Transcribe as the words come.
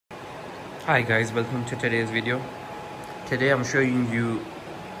Hi guys, welcome to today's video. Today I'm showing you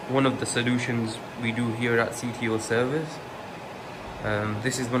one of the solutions we do here at CTOservers.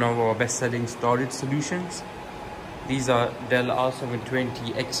 This is one of our best-selling storage solutions. These are Dell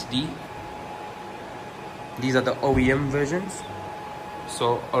R720XD. These are the OEM versions,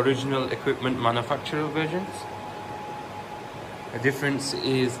 so original equipment manufacturer versions. The difference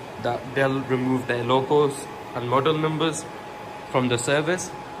is that Dell removed their logos and model numbers from the servers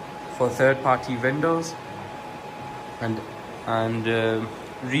for third-party vendors and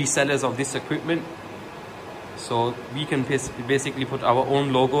resellers of this equipment. So we can basically put our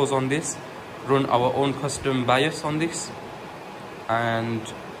own logos on this, run our own custom BIOS on this, and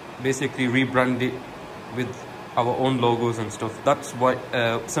basically rebrand it with our own logos and stuff. That's why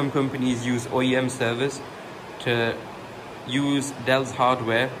some companies use OEM servers to use Dell's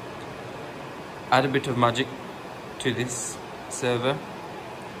hardware, add a bit of magic to this server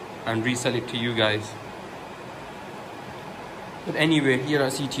and resell it to you guys. But anyway, here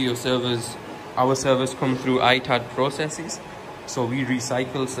at CTOservers, our servers come through I-DEAS processes. So we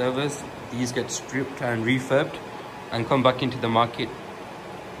recycle servers. These get stripped and refurbed and come back into the market.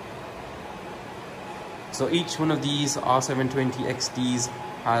 So each one of these R720XDs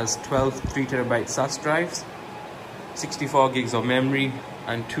has 12 3TB SAS drives, 64 gigs of memory,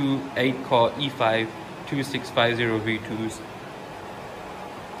 and two 8-core E5 2650 V2s.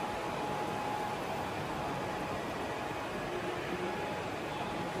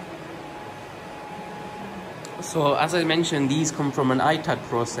 So as I mentioned, these come from an I-DEAS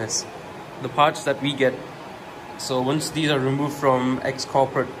process. The parts that we get, so once these are removed from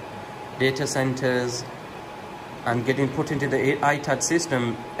ex-corporate data centers and getting put into the I-DEAS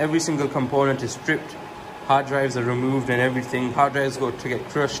system, every single component is stripped. Hard drives are removed and everything. Hard drives go to get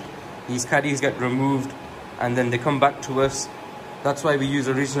crushed. These caddies get removed and then they come back to us. That's why we use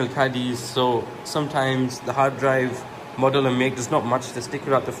original caddies. So sometimes the hard drive model and make does not match the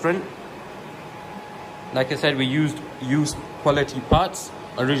sticker at the front. Like I said, we used quality parts,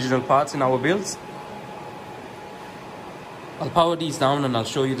 original parts in our builds. I'll power these down and I'll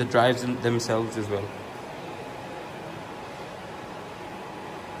show you the drives themselves as well.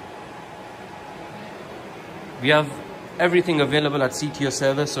 We have everything available at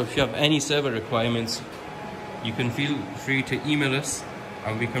CTOservers, so if you have any server requirements, you can feel free to email us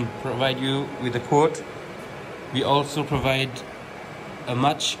and we can provide you with a quote. We also provide a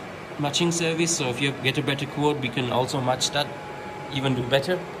matching service, so if you get a better quote, we can also match that, even do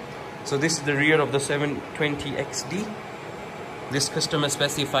better. So this is the rear of the 720XD. This customer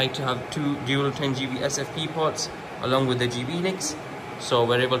specified to have two dual 10GB SFP ports along with the GB NICs, so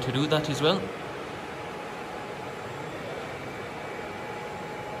we're able to do that as well.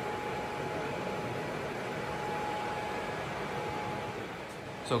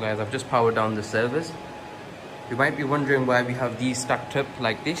 So guys, I've just powered down the servers. You might be wondering why we have these stacked up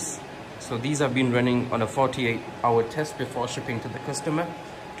like this. So these have been running on a 48-hour test before shipping to the customer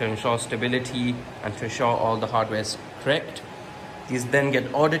to ensure stability and to ensure all the hardware is correct. These then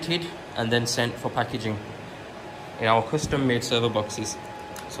get audited and then sent for packaging in our custom-made server boxes.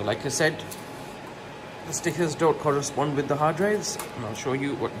 So like I said, the stickers don't correspond with the hard drives, and I'll show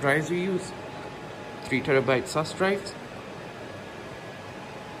you what drives we use. 3TB SAS drives.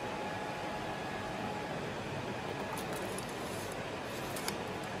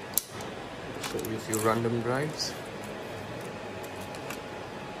 So we use random drives.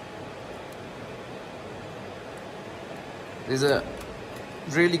 These are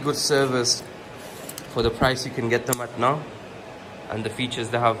really good servers for the price you can get them at now and the features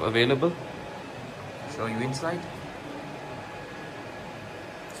they have available. Show you inside.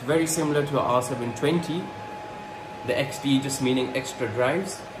 It's very similar to our R720. The XD just meaning extra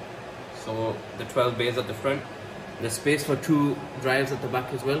drives. So the 12 bays at the front. There's space for two drives at the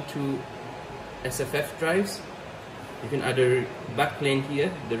back as well, two SFF drives. You can add a backplane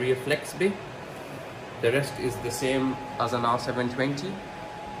here, the rear flex bay. The rest is the same as an R720.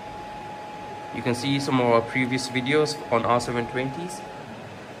 You can see some of our previous videos on R720s.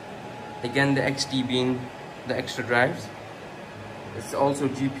 Again, the XD being the extra drives. It's also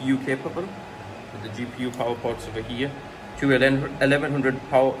GPU capable with the GPU power ports over here. Two 1100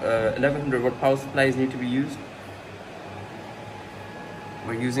 watt power supplies need to be used.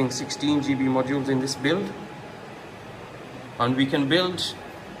 We're using 16 GB modules in this build, and we can build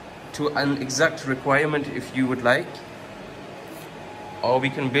to an exact requirement if you would like, or we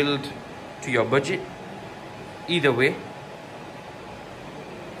can build to your budget. Either way.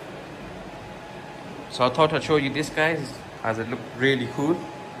 So I thought I'd show you this, guys, as it looked really cool,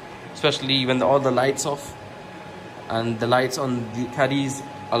 especially when all the lights off and the lights on the caddies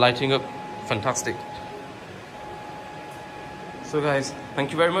are lighting up fantastic. So guys,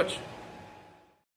 thank you very much.